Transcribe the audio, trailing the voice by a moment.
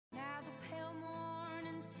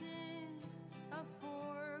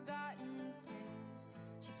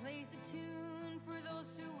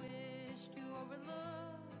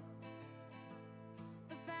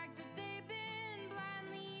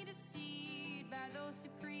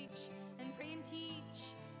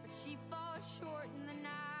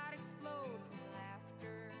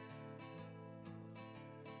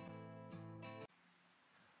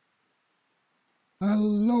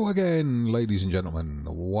Hello again, ladies and gentlemen.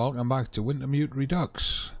 Welcome back to Wintermute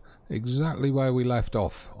Redux. Exactly where we left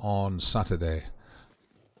off on Saturday.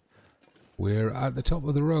 We're at the top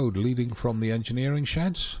of the road leading from the engineering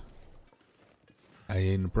sheds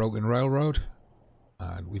in Broken Railroad,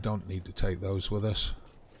 and we don't need to take those with us.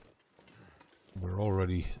 We're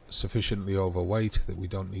already sufficiently overweight that we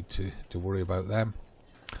don't need to worry about them.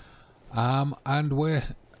 And we're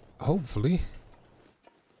hopefully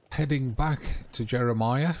heading back to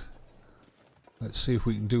Jeremiah. Let's see if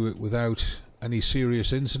we can do it without any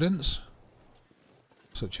serious incidents,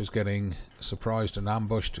 such as getting surprised and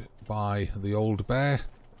ambushed by the old bear.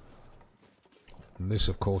 And this,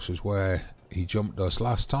 of course, is where he jumped us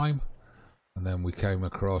last time. And then we came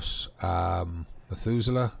across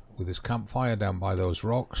Methuselah with his campfire down by those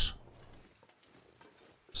rocks.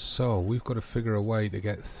 So we've got to figure a way to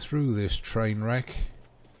get through this train wreck.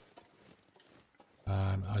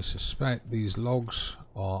 And I suspect these logs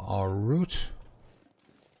are our route.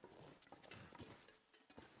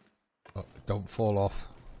 Oh, don't fall off.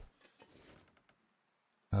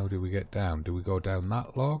 How do we get down? Do we go down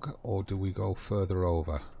that log or do we go further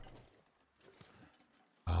over?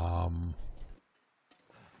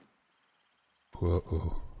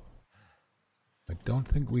 Whoa. I don't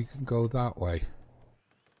think we can go that way.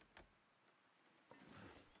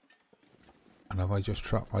 And have I just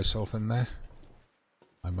trapped myself in there?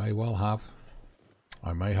 I may well have.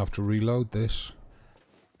 I may have to reload this.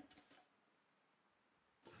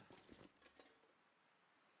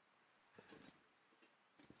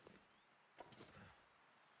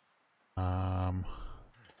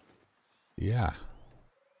 Yeah.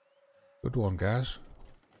 Good one, Gaz.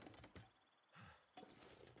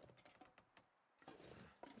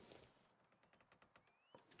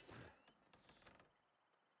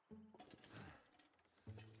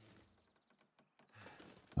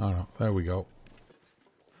 Oh no, there we go.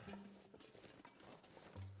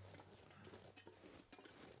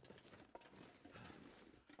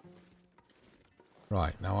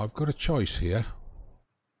 Right, now I've got a choice here.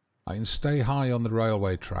 I can stay high on the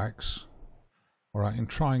railway tracks, or I can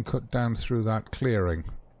try and cut down through that clearing.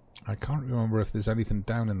 I can't remember if there's anything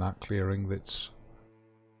down in that clearing that's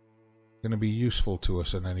going to be useful to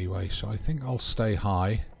us in any way, so I think I'll stay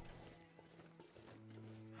high.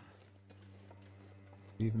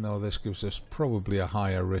 Even though this gives us probably a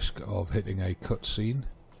higher risk of hitting a cutscene.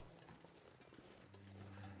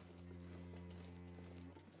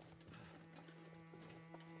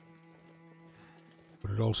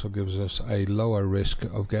 But it also gives us a lower risk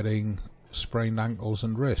of getting sprained ankles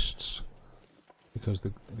and wrists, because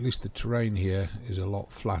at least the terrain here is a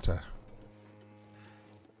lot flatter.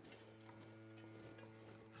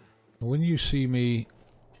 When you see me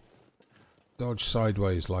dodge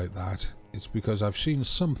sideways like that, it's because I've seen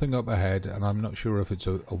something up ahead and I'm not sure if it's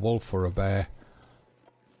a wolf or a bear,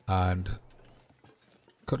 and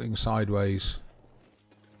cutting sideways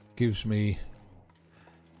gives me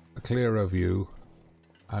a clearer view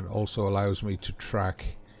and also allows me to track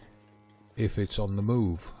if it's on the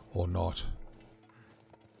move or not.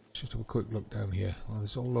 Just have a quick look down here. Well,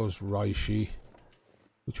 there's all those reishi,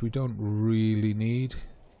 which we don't really need,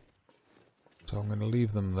 so I'm going to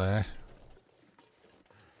leave them there.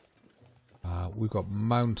 We've got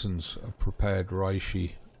mountains of prepared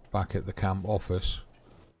reishi back at the camp office,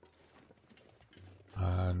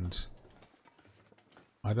 and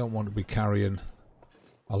I don't want to be carrying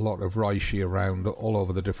a lot of reishi around all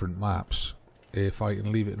over the different maps if I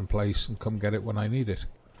can leave it in place and come get it when I need it.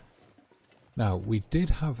 Now, we did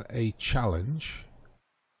have a challenge.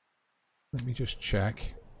 Let me just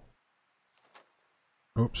check.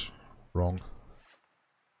 Oops, wrong.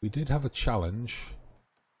 We did have a challenge.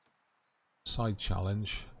 Side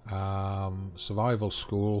challenge, survival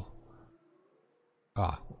school.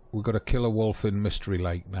 We've got to kill a wolf in Mystery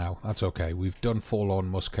Lake now. That's okay. We've done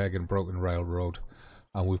Forlorn Muskeg and Broken Railroad,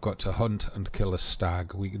 and we've got to hunt and kill a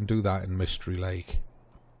stag. We can do that in Mystery Lake.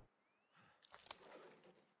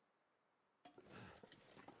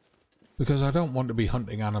 Because I don't want to be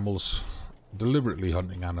hunting animals, deliberately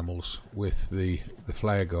hunting animals with the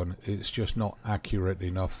flare gun. It's just not accurate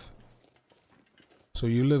enough. So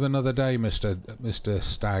you live another day, Mr.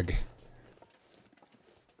 Stag.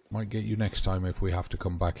 Might get you next time if we have to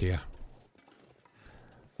come back here.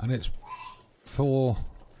 And it's for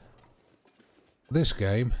this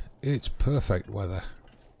game, it's perfect weather.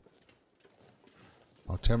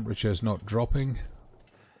 Our temperature's not dropping.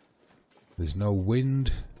 There's no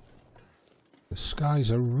wind. The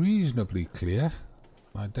skies are reasonably clear.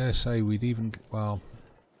 I dare say we'd even, well,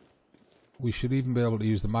 we should even be able to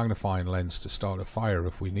use the magnifying lens to start a fire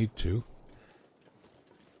if we need to.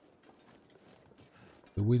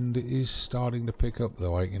 The wind is starting to pick up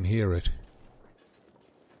though, I can hear it.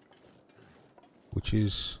 Which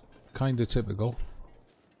is kind of typical.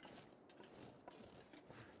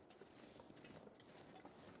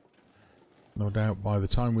 No doubt by the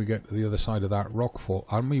time we get to the other side of that rockfall,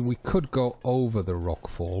 I mean we could go over the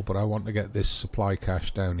rockfall, but I want to get this supply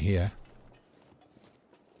cache down here.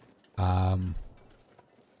 By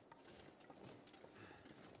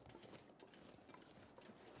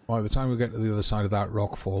the time we get to the other side of that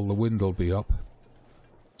rockfall, the wind will be up.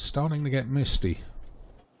 It's starting to get misty.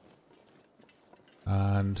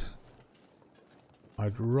 And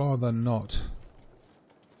I'd rather not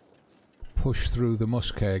push through the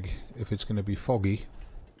muskeg if it's going to be foggy.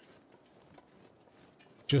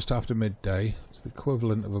 Just after midday, it's the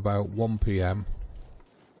equivalent of about 1 PM.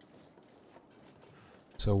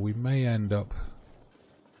 So we may end up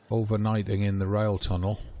overnighting in the rail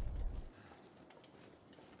tunnel,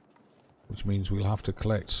 which means we'll have to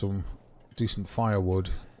collect some decent firewood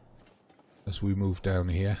as we move down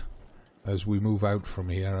here. As we move out from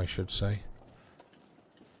here, I should say.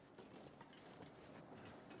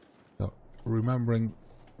 So, remembering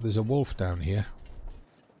there's a wolf down here.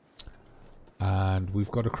 And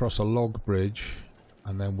we've got to cross a log bridge,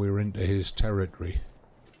 and then we're into his territory.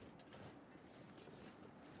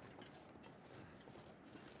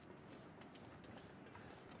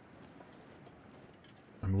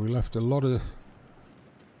 And we left a lot of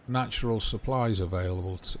natural supplies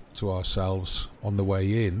available to ourselves on the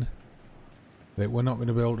way in that we're not going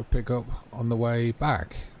to be able to pick up on the way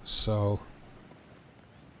back, so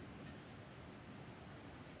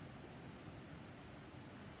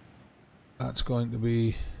that's going to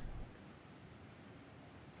be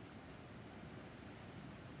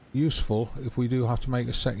useful if we do have to make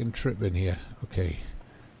a second trip in here. Okay,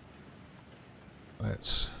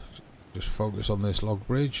 let's just focus on this log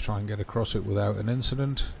bridge, try and get across it without an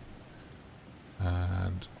incident,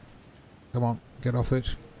 and come on, get off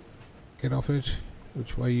it. Get off it.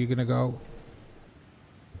 Which way are you going to go?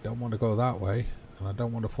 I don't want to go that way, and I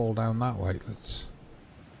don't want to fall down that way. Let's...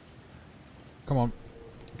 Come on.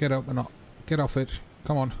 Get up and up. Get off it.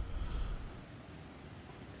 Come on.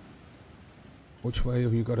 Which way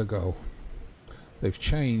have you got to go? They've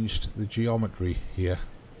changed the geometry here.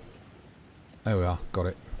 There we are. Got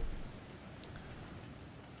it.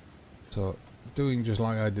 So, doing just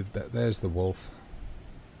like I did that. There's the wolf.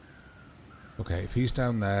 Okay, if he's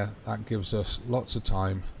down there, that gives us lots of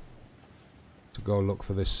time to go look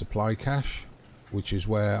for this supply cache, which is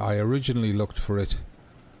where I originally looked for it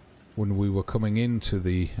when we were coming into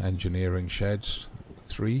the engineering sheds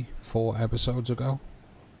 3-4 episodes ago.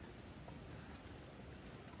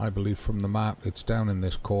 I believe from the map it's down in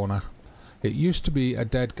this corner. It used to be a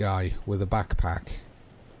dead guy with a backpack.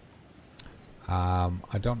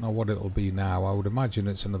 I don't know what it'll be now. I would imagine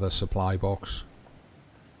it's another supply box.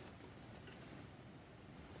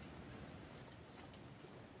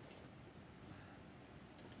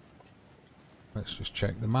 Let's just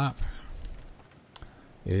check the map.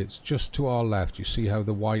 It's just to our left. You see how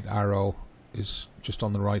the white arrow is just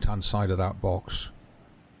on the right hand side of that box.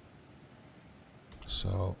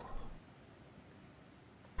 So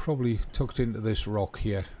probably tucked into this rock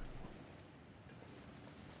here.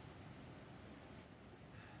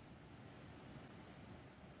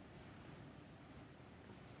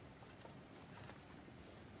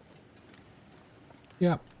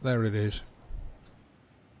 Yeah, there it is.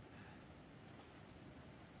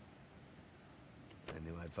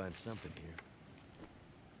 I'd find something here.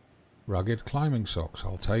 Rugged climbing socks,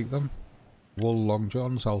 I'll take them. Wool long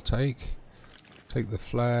johns, I'll take. Take the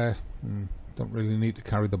flare. Don't really need to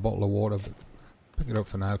carry the bottle of water, but pick it up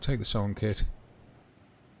for now. Take the sewing kit.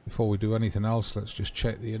 Before we do anything else, let's just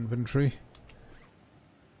check the inventory.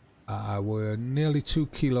 We're nearly 2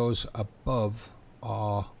 kilos above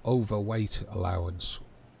our overweight allowance.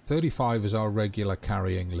 35 is our regular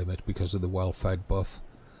carrying limit because of the well-fed buff.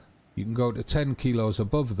 You can go to 10 kilos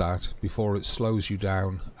above that before it slows you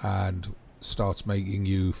down and starts making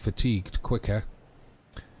you fatigued quicker.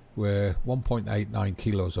 We're 1.89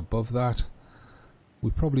 kilos above that.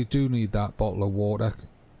 We probably do need that bottle of water.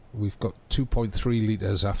 We've got 2.3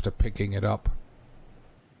 litres after picking it up.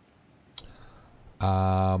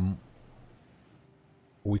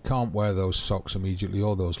 We can't wear those socks immediately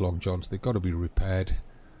or those long johns. They've got to be repaired.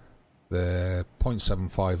 They're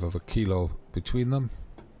 0.75 of a kilo between them.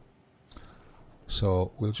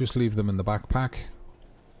 So we'll just leave them in the backpack,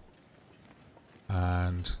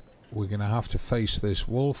 and we're going to have to face this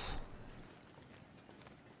wolf.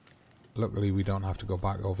 Luckily we don't have to go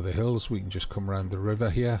back over the hills, we can just come around the river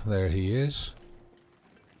here. There he is.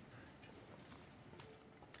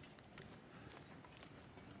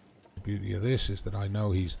 beauty of this is that I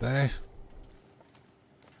know he's there.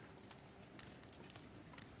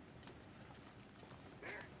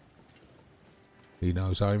 He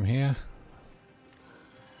knows I'm here.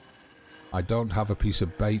 I don't have a piece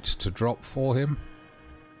of bait to drop for him,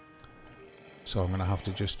 so I'm going to have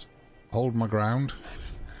to just hold my ground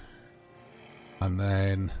and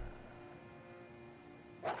then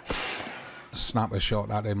snap a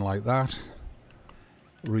shot at him like that.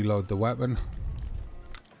 Reload the weapon.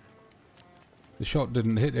 The shot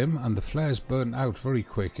didn't hit him and the flares burnt out very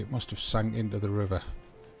quick. It must have sank into the river.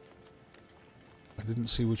 I didn't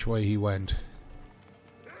see which way he went.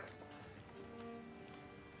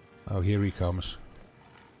 Oh, here he comes.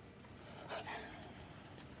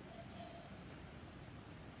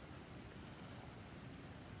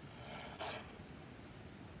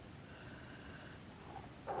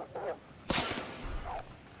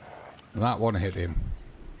 That one hit him.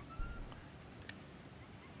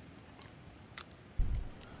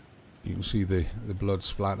 You can see the blood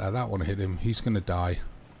splatter. That one hit him. He's going to die.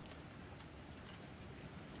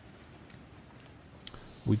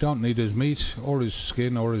 We don't need his meat, or his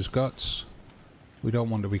skin, or his guts. We don't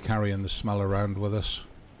want to be carrying the smell around with us.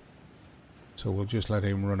 So we'll just let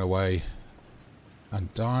him run away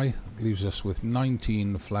and die. It leaves us with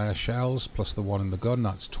 19 flare shells, plus the one in the gun,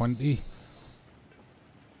 that's 20.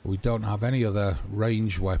 We don't have any other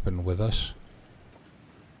range weapon with us.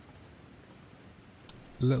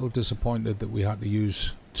 A little disappointed that we had to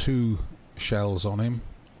use 2 shells on him.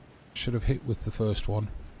 Should have hit with the first one.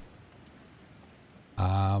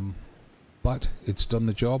 But it's done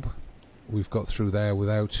the job. We've got through there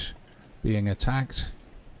without being attacked.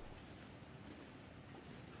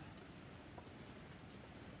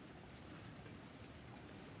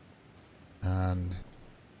 And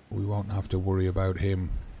we won't have to worry about him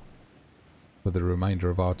for the remainder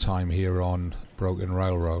of our time here on Broken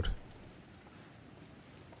Railroad.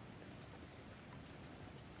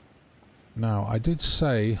 Now, I did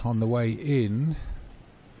say on the way in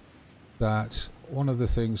that one of the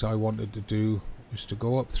things I wanted to do was to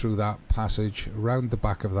go up through that passage, around the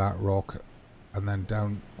back of that rock, and then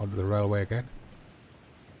down onto the railway again.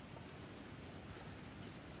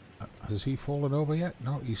 Has he fallen over yet?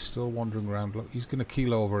 No, he's still wandering around. Look, he's going to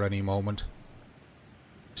keel over any moment.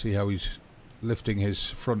 See how he's lifting his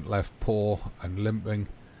front left paw and limping.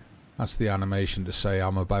 That's the animation to say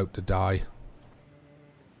I'm about to die.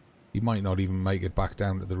 He might not even make it back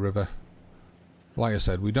down to the river. Like I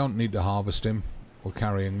said, we don't need to harvest him. We're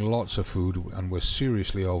carrying lots of food and we're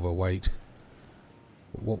seriously overweight.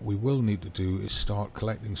 But what we will need to do is start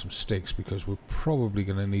collecting some sticks, because we're probably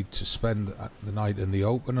going to need to spend the night in the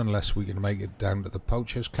open unless we can make it down to the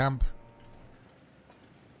poachers camp.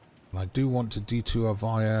 And I do want to detour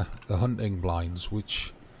via the hunting blinds,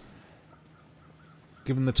 which,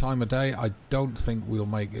 given the time of day, I don't think we'll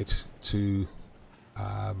make it to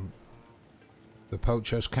the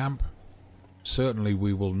poachers camp. Certainly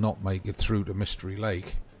we will not make it through to Mystery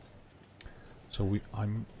Lake. So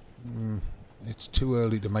it's too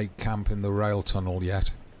early to make camp in the rail tunnel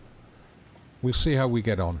yet. We'll see how we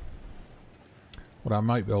get on. What I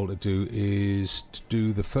might be able to do is to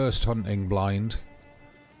do the first hunting blind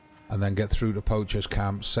and then get through to poachers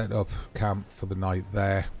camp, set up camp for the night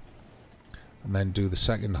there, and then do the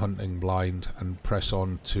second hunting blind and press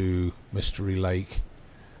on to Mystery Lake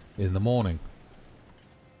in the morning,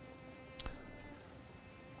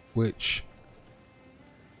 which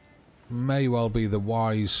may well be the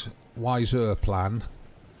wiser plan,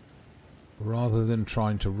 rather than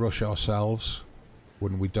trying to rush ourselves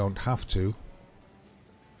when we don't have to.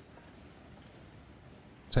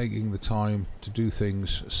 Taking the time to do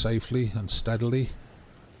things safely and steadily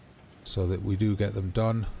so that we do get them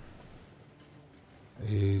done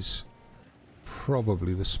is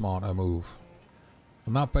probably the smarter move.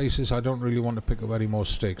 On that basis, I don't really want to pick up any more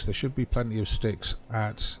sticks. There should be plenty of sticks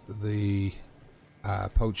at the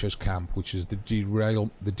poachers camp, which is the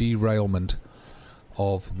derailment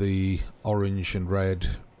of the orange and red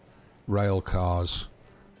rail cars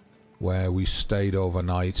where we stayed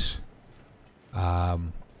overnight,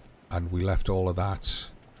 and we left all of that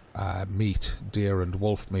meat, deer and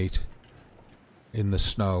wolf meat, in the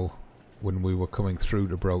snow when we were coming through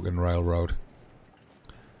the Broken Railroad.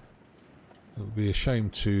 It would be a shame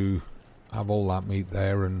to have all that meat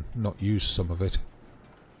there and not use some of it.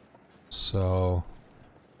 So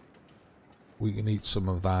we can eat some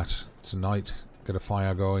of that tonight, get a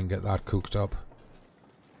fire going, get that cooked up.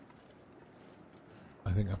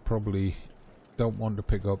 I think I probably don't want to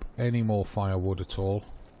pick up any more firewood at all.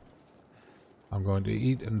 I'm going to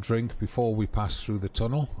eat and drink before we pass through the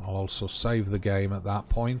tunnel. I'll also save the game at that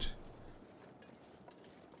point.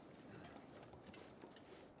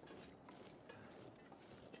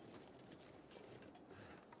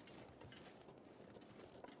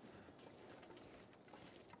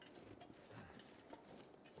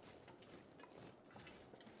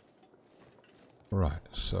 Right,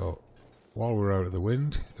 so while we're out of the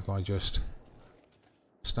wind, if I just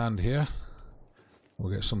stand here,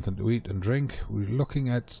 we'll get something to eat and drink. We're looking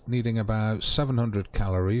at needing about 700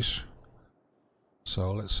 calories.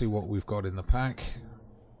 So let's see what we've got in the pack.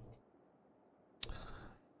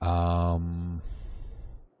 We're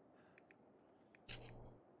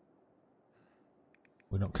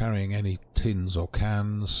not carrying any tins or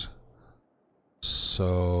cans,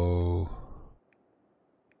 so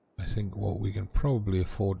I think what we can probably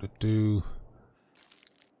afford to do,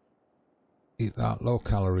 eat that low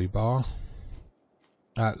calorie bar,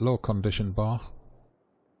 low condition bar,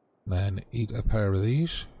 then eat a pair of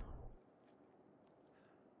these.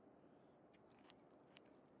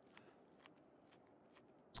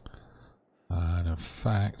 And in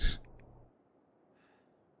fact,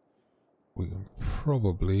 we can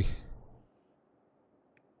probably,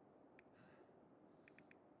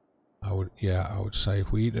 I would say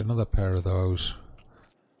if we eat another pair of those,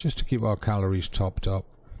 just to keep our calories topped up.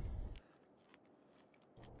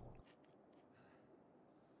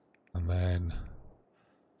 And then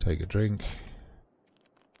take a drink.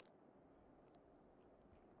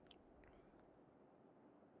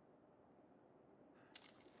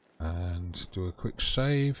 And do a quick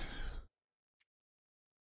save.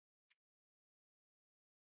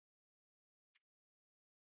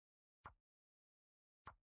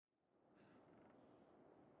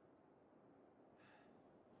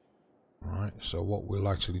 Right, so what we'll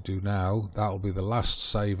actually do now, that'll be the last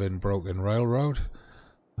save in Broken Railroad,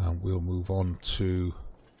 and we'll move on to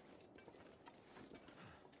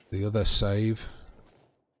the other save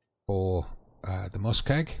for the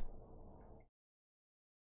Muskeg.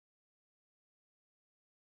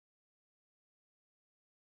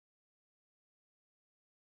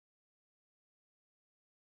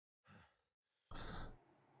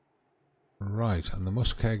 Right, and the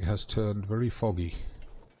Muskeg has turned very foggy.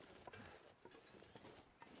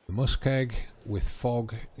 The Muskeg with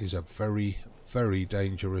fog is a very, very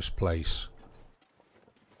dangerous place.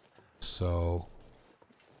 So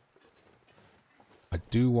I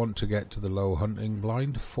do want to get to the low hunting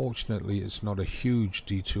blind. Fortunately, it's not a huge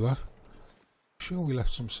detour. I'm sure we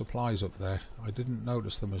left some supplies up there. I didn't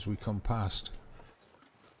notice them as we come past.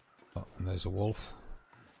 Oh, and there's a wolf.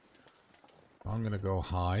 I'm going to go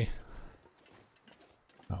high.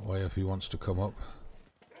 That way if he wants to come up.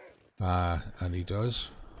 And he does.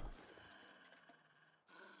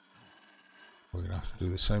 We're going to have to do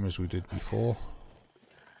the same as we did before.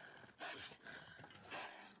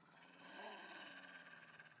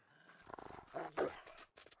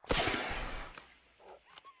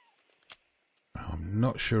 I'm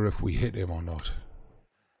not sure if we hit him or not.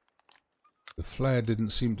 The flare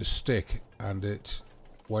didn't seem to stick and it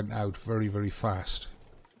went out very, very fast.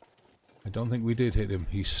 I don't think we did hit him.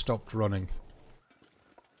 He stopped running.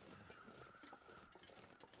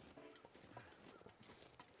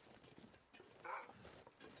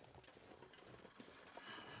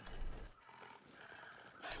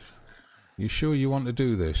 You sure you want to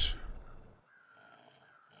do this?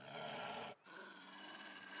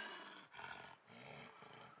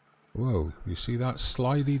 Whoa, you see that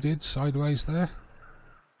slide he did sideways there?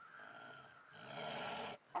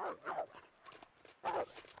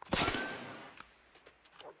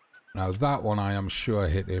 Now that one I am sure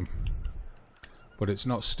hit him. But it's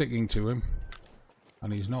not sticking to him.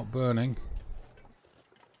 And he's not burning.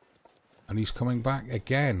 And he's coming back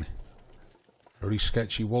again. Very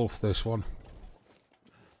sketchy wolf, this one.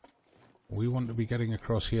 We want to be getting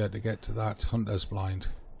across here to get to that hunter's blind.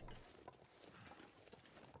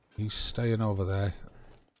 He's staying over there.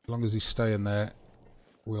 As long as he's staying there,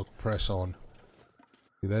 we'll press on.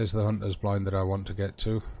 See, there's the hunter's blind that I want to get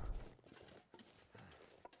to.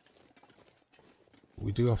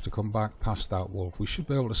 We do have to come back past that wolf. We should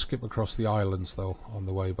be able to skip across the islands though on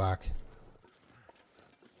the way back.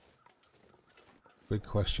 Big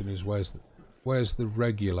question is where's the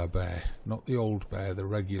regular bear? Not the old bear, the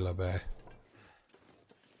regular bear.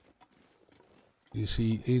 Is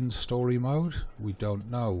he in story mode? We don't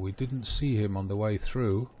know. We didn't see him on the way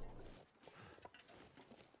through.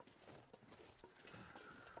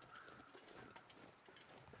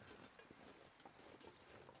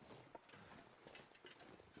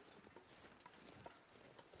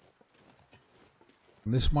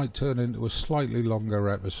 And this might turn into a slightly longer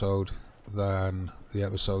episode than the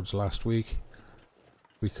episodes last week,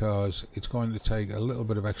 because it's going to take a little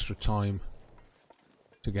bit of extra time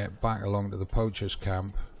to get back along to the poachers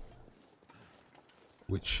camp,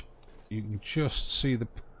 which you can just see the...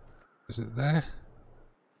 Is it there?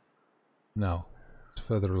 No, it's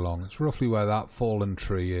further along. It's roughly where that fallen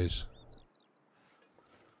tree is.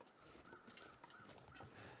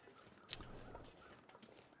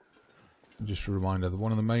 Just a reminder that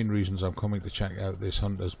one of the main reasons I'm coming to check out this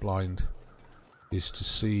hunter's blind is to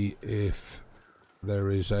see if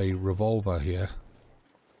there is a revolver here,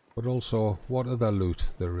 but also what other loot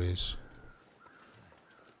there is.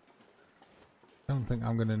 I don't think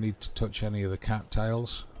I'm going to need to touch any of the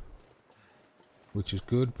cattails, which is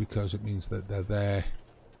good because it means that they're there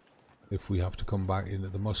if we have to come back into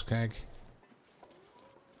the muskeg.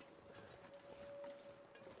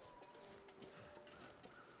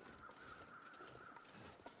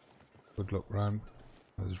 Good look round.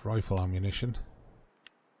 There's rifle ammunition.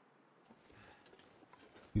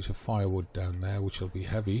 Piece of firewood down there, which will be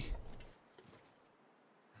heavy.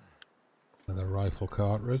 Another rifle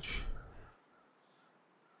cartridge.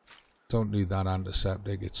 Don't need that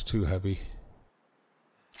antiseptic, it's too heavy.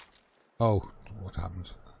 Oh, what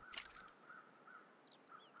happened?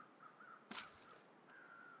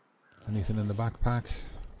 Anything in the backpack?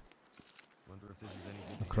 Wonder if this is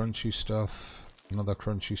anything. The crunchy stuff. Another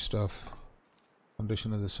crunchy stuff.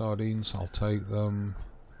 Condition of the sardines, I'll take them.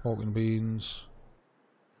 Pork and beans.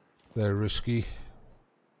 They're risky.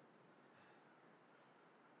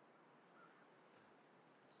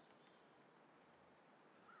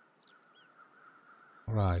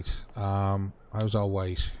 Right, how's our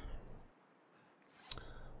weight?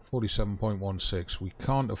 47.16. We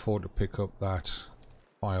can't afford to pick up that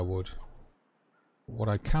firewood. What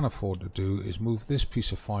I can afford to do is move this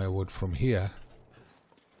piece of firewood from here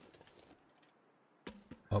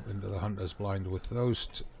up into the hunter's blind with those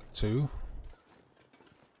two.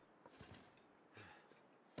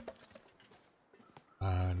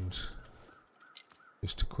 And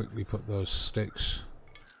just to quickly put those sticks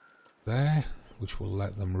there, which will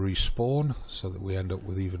let them respawn so that we end up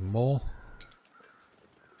with even more.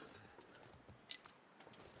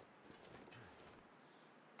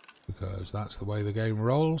 Because that's the way the game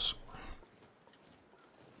rolls.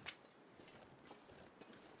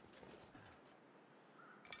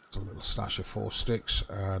 So a little stash of 4 sticks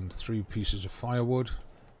and 3 pieces of firewood.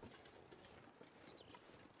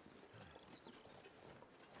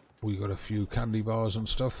 We got a few candy bars and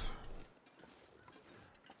stuff.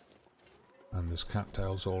 And there's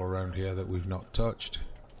cattails all around here that we've not touched.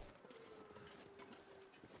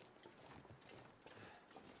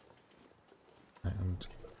 And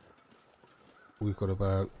we've got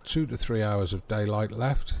about 2 to 3 hours of daylight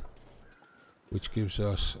left, which gives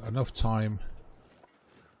us enough time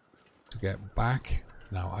to get back.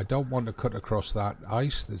 Now, I don't want to cut across that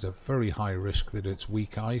ice. There's a very high risk that it's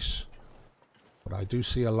weak ice. But I do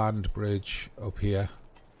see a land bridge up here,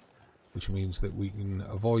 which means that we can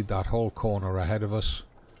avoid that whole corner ahead of us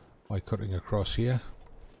by cutting across here.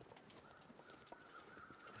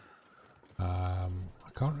 I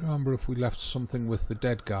can't remember if we left something with the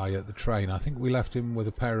dead guy at the train. I think we left him with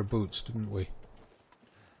a pair of boots, didn't we?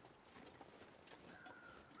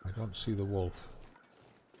 I don't see the wolf.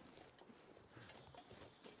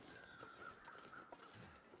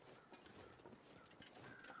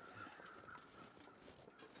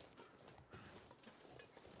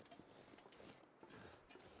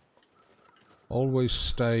 Always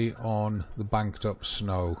stay on the banked up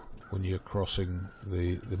snow when you're crossing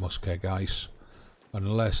the muskeg ice,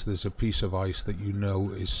 unless there's a piece of ice that you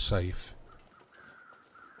know is safe.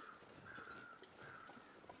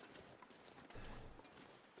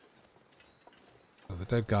 So the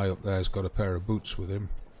dead guy up there's got a pair of boots with him.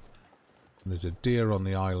 And there's a deer on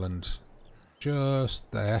the island just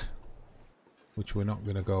there, which we're not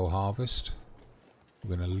going to go harvest.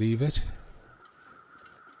 We're going to leave it.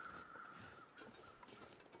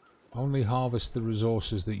 Only harvest the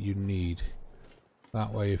resources that you need.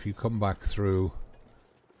 That way if you come back through,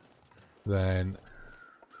 then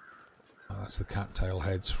that's the cattail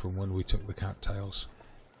heads from when we took the cattails.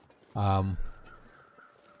 That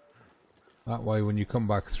way when you come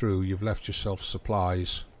back through, you've left yourself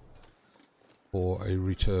supplies for a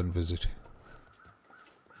return visit.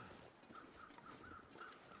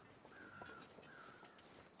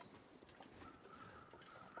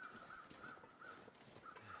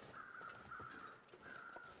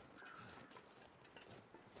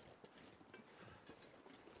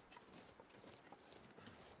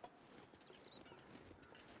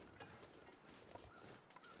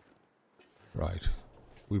 Right,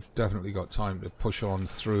 we've definitely got time to push on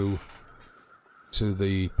through to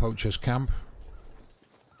the poachers camp.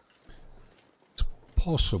 It's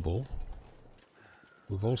possible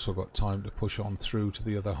we've also got time to push on through to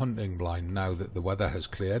the other hunting blind now that the weather has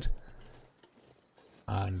cleared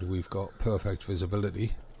and we've got perfect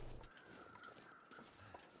visibility.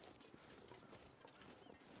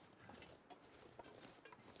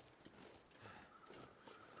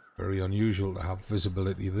 Very unusual to have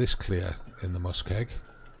visibility this clear in the muskeg.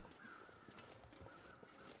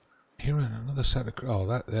 Hearing another set of...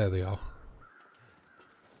 oh, there they are.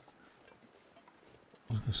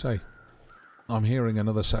 I was going to say, I'm hearing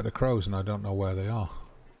another set of crows and I don't know where they are.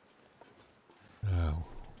 Now,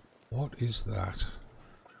 what is that?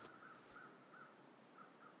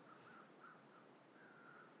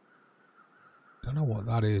 Don't know what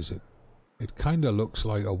that is. It kind of looks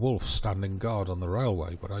like a wolf standing guard on the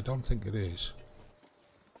railway, but I don't think it is.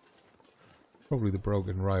 Probably the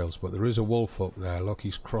broken rails, but there is a wolf up there. Look,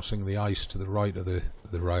 he's crossing the ice to the right of the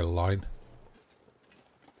rail line.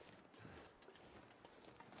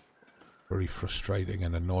 Very frustrating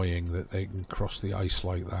and annoying that they can cross the ice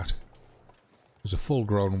like that. Because a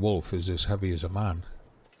full-grown wolf is as heavy as a man.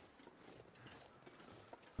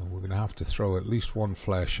 And we're going to have to throw at least one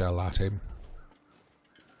flare shell at him.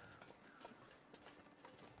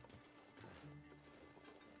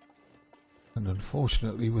 And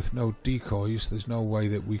unfortunately, with no decoys, there's no way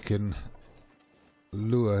that we can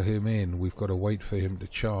lure him in. We've got to wait for him to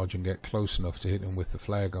charge and get close enough to hit him with the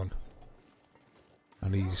flare gun.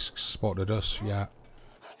 And he's spotted us, yeah.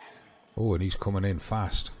 Oh, and he's coming in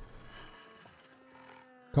fast.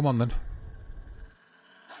 Come on then.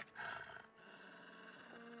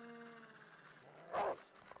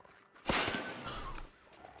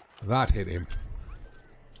 That hit him.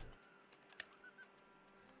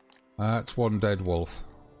 That's one dead wolf.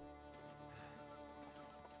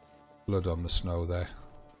 Blood on the snow there.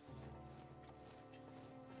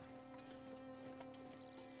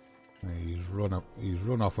 He's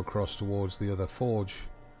run off across towards the other forge.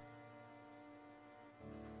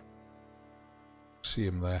 See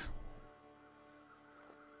him there.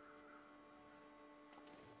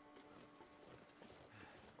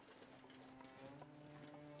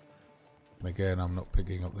 And again, I'm not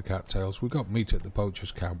picking up the cattails. We've got meat at the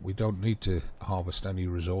poachers camp. We don't need to harvest any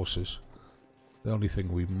resources. The only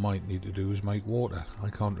thing we might need to do is make water. I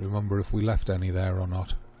can't remember if we left any there or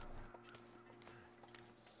not.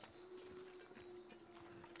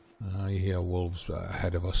 I hear wolves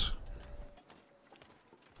ahead of us.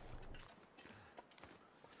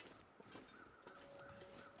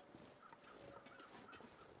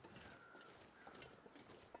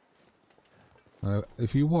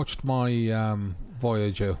 If you watched my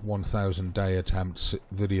Voyager 1000 Day Attempt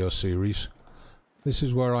video series, this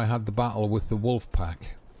is where I had the battle with the wolf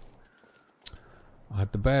pack. I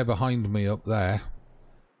had the bear behind me up there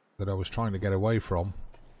that I was trying to get away from,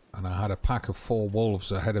 and I had a pack of 4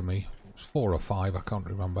 wolves ahead of me. It was 4 or 5, I can't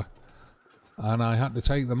remember, and I had to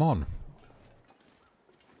take them on.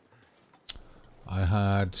 I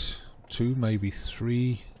had 2, maybe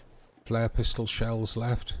 3 flare pistol shells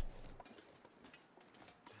left.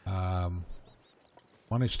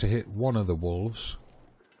 Managed to hit one of the wolves.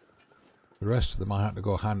 The rest of them I had to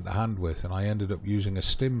go hand to hand with, and I ended up using a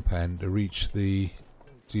stim pen to reach the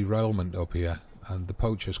derailment up here and the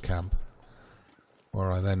poachers camp,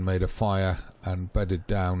 where I then made a fire and bedded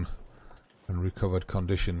down and recovered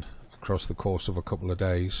condition across the course of a couple of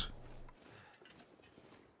days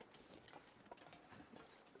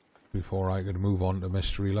before I could move on to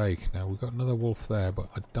Mystery Lake. Now we've got another wolf there, but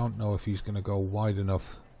I don't know if he's going to go wide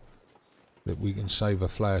enough that we can save a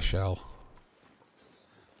flare shell.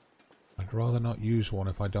 I'd rather not use one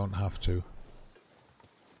if I don't have to.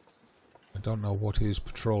 I don't know what his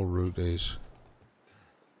patrol route is.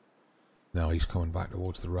 No, he's coming back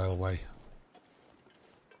towards the railway.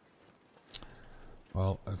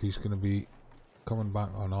 Well, if he's going to be coming back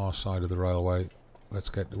on our side of the railway, let's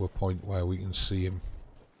get to a point where we can see him.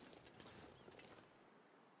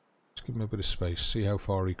 Just give him a bit of space, see how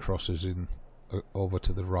far he crosses in over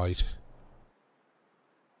to the right.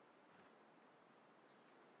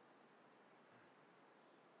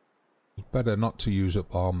 Better not to use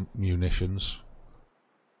up our munitions,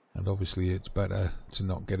 and obviously it's better to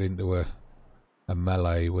not get into a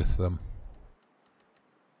melee with them.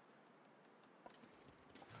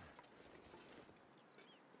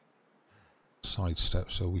 Sidestep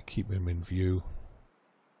so we keep him in view.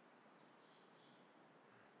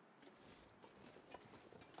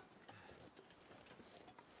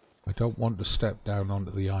 I don't want to step down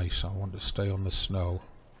onto the ice, I want to stay on the snow.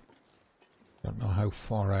 Don't know how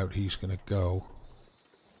far out he's going to go,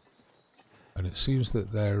 and it seems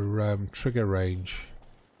that their trigger range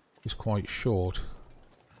is quite short.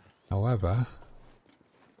 However,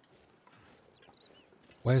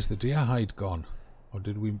 where's the deer hide gone? Or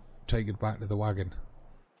did we take it back to the wagon?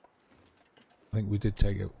 I think we did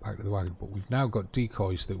take it back to the wagon, but we've now got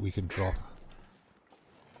decoys that we can drop.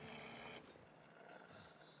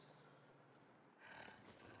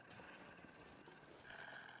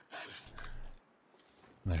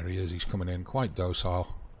 There he is, he's coming in quite docile.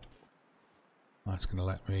 That's going to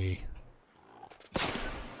let me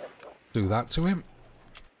do that to him.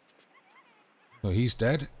 So he's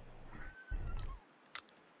dead.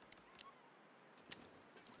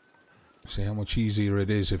 See how much easier it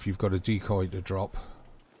is if you've got a decoy to drop.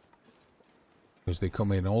 Because they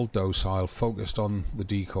come in all docile, focused on the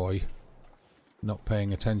decoy, not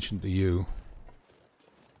paying attention to you.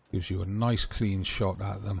 Gives you a nice clean shot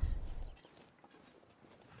at them.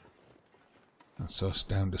 That's us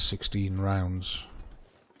down to 16 rounds.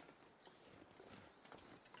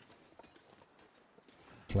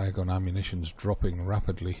 Flag on ammunition's dropping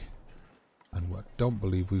rapidly, and I don't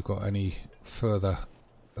believe we've got any further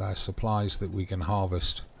supplies that we can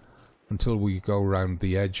harvest until we go around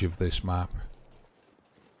the edge of this map.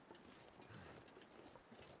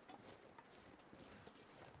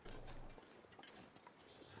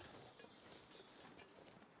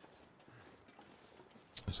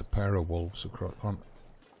 There's a pair of wolves across.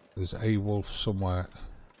 There's a wolf somewhere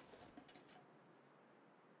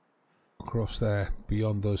across there,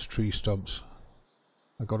 beyond those tree stumps.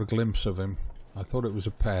 I got a glimpse of him. I thought it was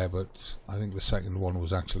a pair, but I think the second one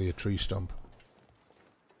was actually a tree stump.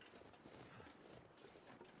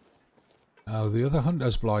 Now, the other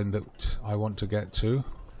hunter's blind that I want to get to,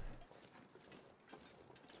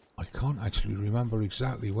 I can't actually remember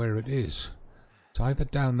exactly where it is. It's either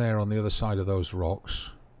down there on the other side of those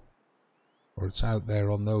rocks, or it's out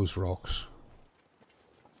there on those rocks.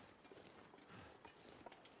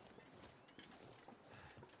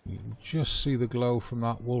 You can just see the glow from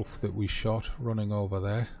that wolf that we shot running over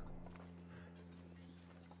there.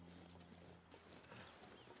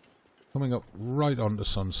 Coming up right onto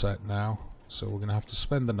sunset now, so we're going to have to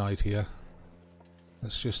spend the night here.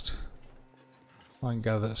 Let's just try and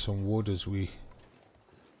gather some wood as we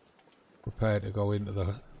prepare to go into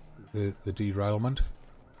the derailment.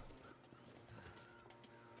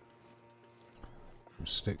 Some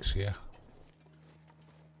sticks here.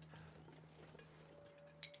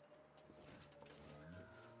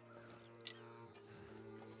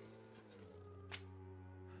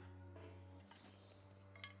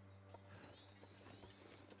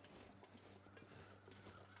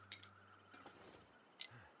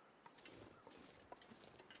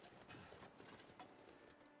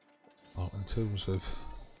 In terms of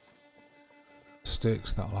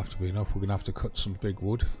sticks, that'll have to be enough. We're going to have to cut some big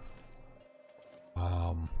wood.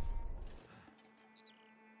 I'm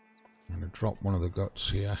going to drop one of the guts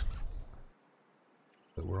here,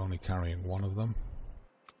 but we're only carrying one of them.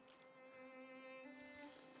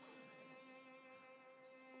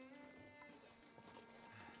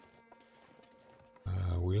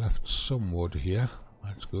 We left some wood here,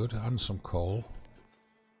 that's good, and some coal.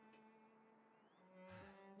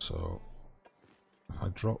 So if I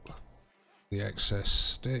drop the excess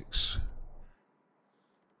sticks,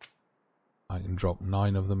 I can drop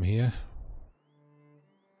 9 of them here.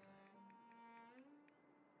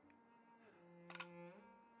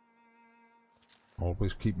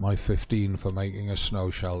 Always keep my 15 for making a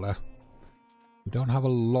snow shelter. We don't have a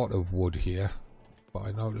lot of wood here, but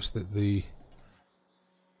I noticed that the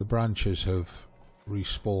branches have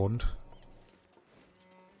respawned.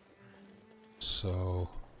 So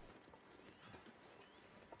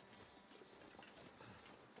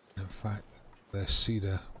in fact, they're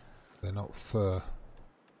cedar, they're not fir.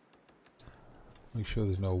 Make sure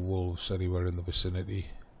there's no wolves anywhere in the vicinity.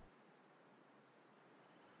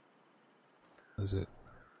 There's a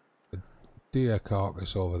deer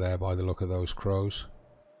carcass over there by the look of those crows.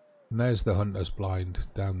 And there's the hunter's blind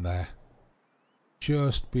down there.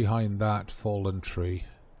 Just behind that fallen tree.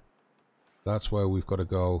 That's where we've got to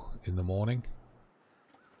go in the morning.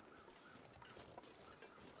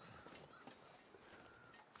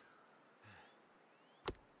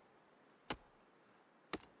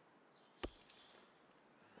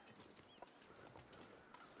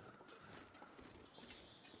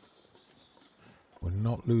 We're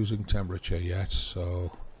not losing temperature yet,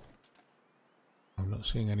 so I'm not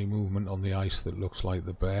seeing any movement on the ice that looks like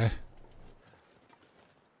the bear.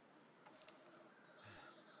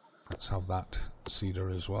 Let's have that cedar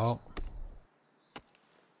as well.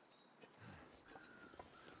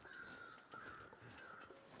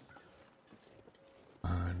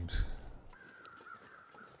 And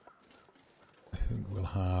I think we'll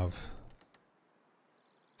have,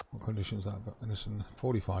 what conditions that venison?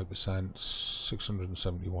 45%,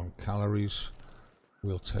 671 calories.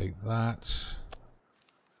 We'll take that.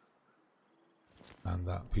 And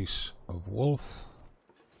that piece of wolf.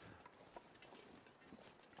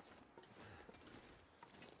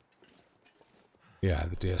 Yeah,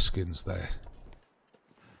 the deer skin's there.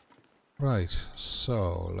 Right,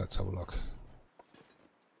 so let's have a look.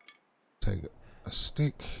 Take a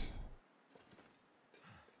stick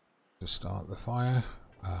to start the fire.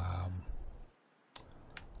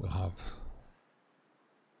 We'll have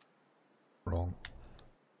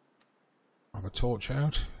have a torch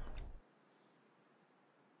out.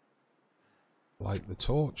 Light the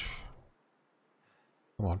torch.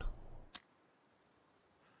 Come on.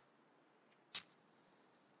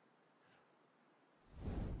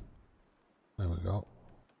 There we go.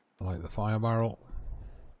 Light the fire barrel.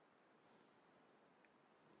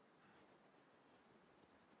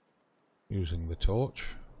 Using the torch.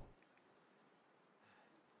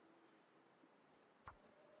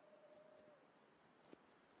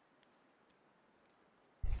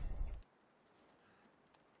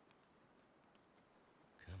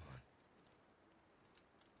 Come on.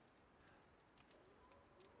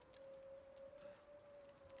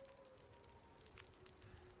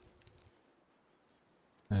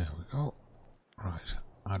 There we go. Right,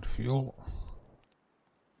 add fuel.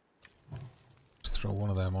 Let's throw one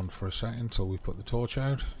of them on for a second until we put the torch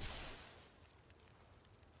out.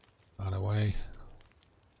 That away.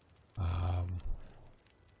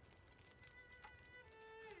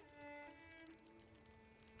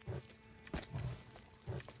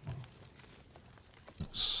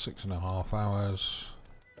 6.5 hours.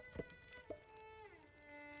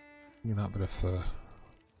 Give me that bit of fur.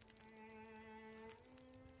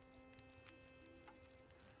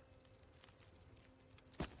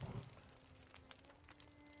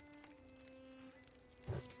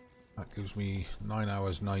 That gives me 9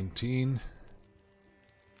 hours 19.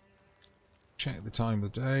 Check the time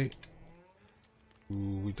of day.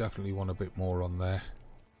 Ooh, we definitely want a bit more on there.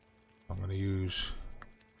 I'm going to use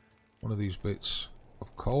one of these bits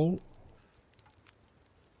of coal.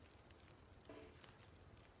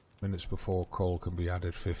 Minutes before coal can be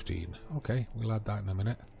added 15. Okay, we'll add that in a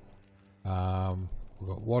minute. We've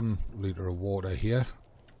got 1 litre of water here.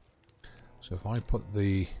 So if I put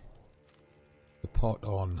the pot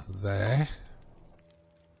on there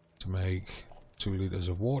to make 2 litres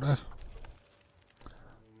of water,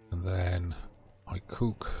 and then I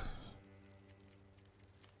cook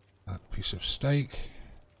that piece of steak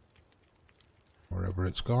wherever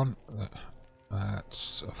it's gone.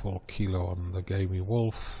 That's a full kilo on the gamey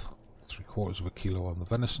wolf, 3/4 of a kilo on the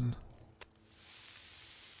venison.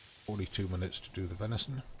 42 minutes to do the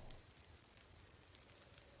venison.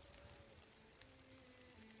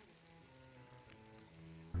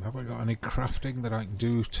 And have I got any crafting that I can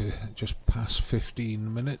do to just pass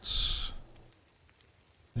 15 minutes?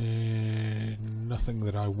 Nothing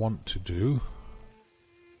that I want to do.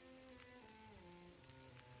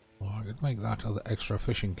 Well, I could make that other extra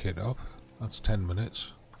fishing kit up. That's 10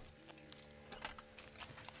 minutes.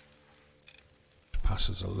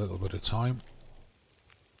 Passes a little bit of time.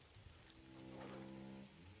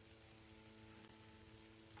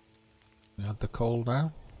 Add the coal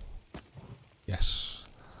now. Yes.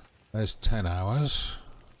 There's 10 hours.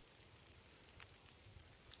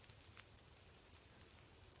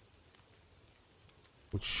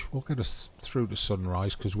 Which will get us through to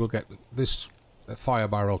sunrise, because we'll get this fire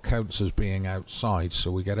barrel counts as being outside,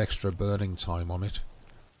 so we get extra burning time on it.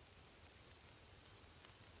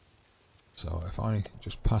 So if I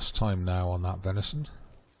just pass time now on that venison,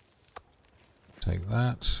 take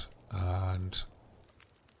that and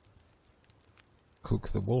cook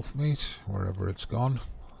the wolf meat wherever it's gone.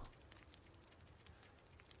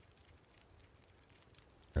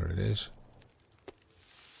 There it is.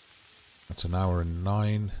 That's 1 hour and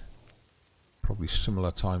 9. Probably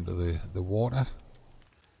similar time to the water.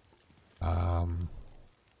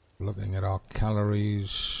 Looking at our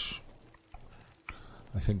calories,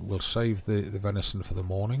 I think we'll save the venison for the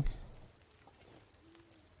morning.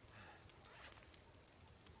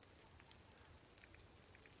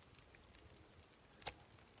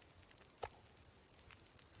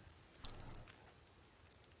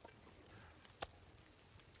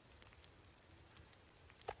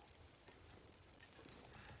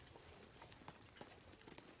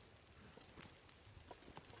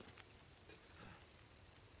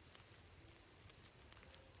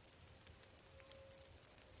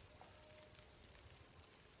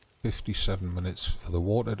 $57 minutes for the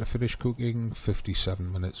water to finish cooking,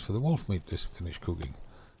 57 minutes for the wolf meat to finish cooking.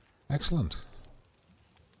 Excellent.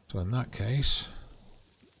 So in that case,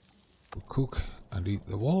 we'll cook and eat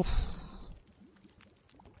the wolf.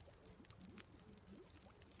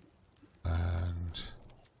 And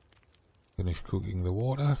finish cooking the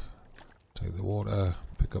water. Take the water,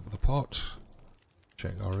 pick up the pot,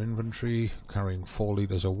 check our inventory, carrying 4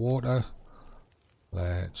 litres of water.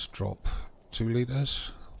 Let's drop 2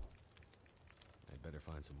 litres. I'd better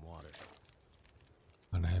find some water.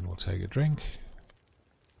 And then we'll take a drink.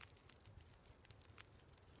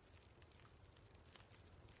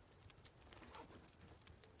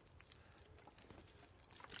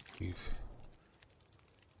 Leave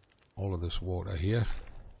all of this water here.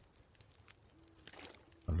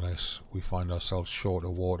 Unless we find ourselves short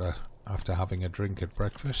of water after having a drink at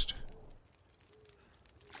breakfast.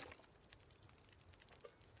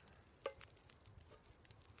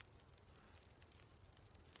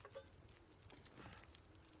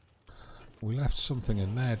 We left something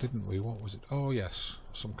in there, didn't we? What was it? Oh yes,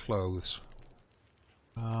 some clothes.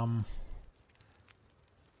 We're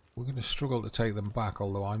going to struggle to take them back,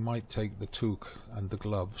 although I might take the toque and the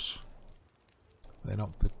gloves. They're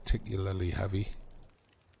not particularly heavy.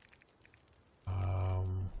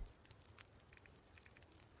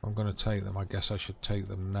 I'm going to take them. I guess I should take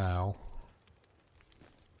them now.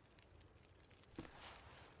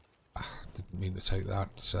 Didn't mean to take that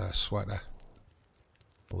sweater.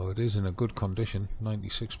 Although it is in a good condition,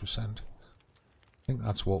 96%. I think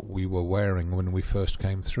that's what we were wearing when we first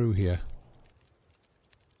came through here.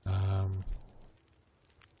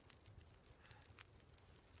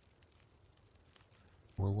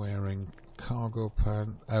 We're wearing cargo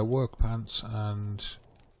pants, work pants and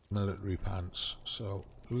military pants. So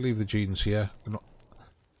we'll leave the jeans here.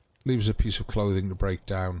 Leaves a piece of clothing to break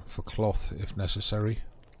down for cloth if necessary.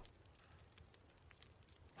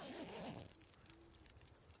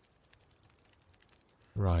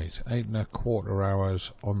 Right, 8¼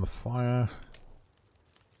 hours on the fire.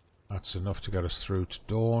 That's enough to get us through to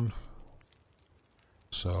dawn.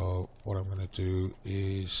 So what I'm going to do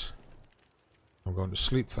is I'm going to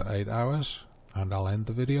sleep for 8 hours and I'll end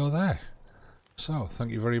the video there. So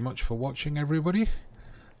thank you very much for watching, everybody.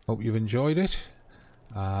 Hope you've enjoyed it.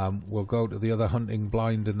 We'll go to the other hunting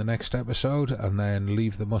blind in the next episode and then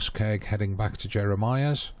leave the muskeg heading back to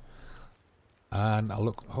Jeremiah's. And I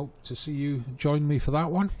hope to see you join me for that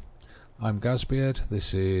one. I'm Gazbeard.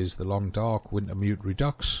 This is the Long Dark Wintermute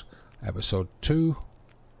Redux, episode 2.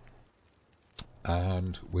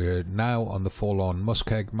 And we're now on the Forlorn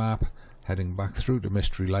Muskeg map, heading back through to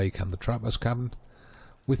Mystery Lake and the Trapper's Cabin,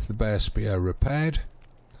 with the bear spear repaired.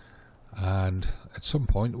 And at some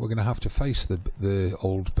point we're going to have to face the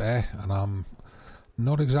old bear, and I'm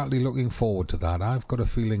not exactly looking forward to that. I've got a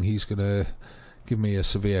feeling he's going to give me a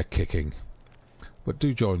severe kicking. But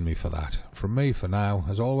do join me for that. From me for now,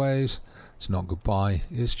 as always, it's not goodbye,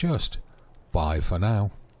 it's just bye for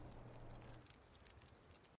now.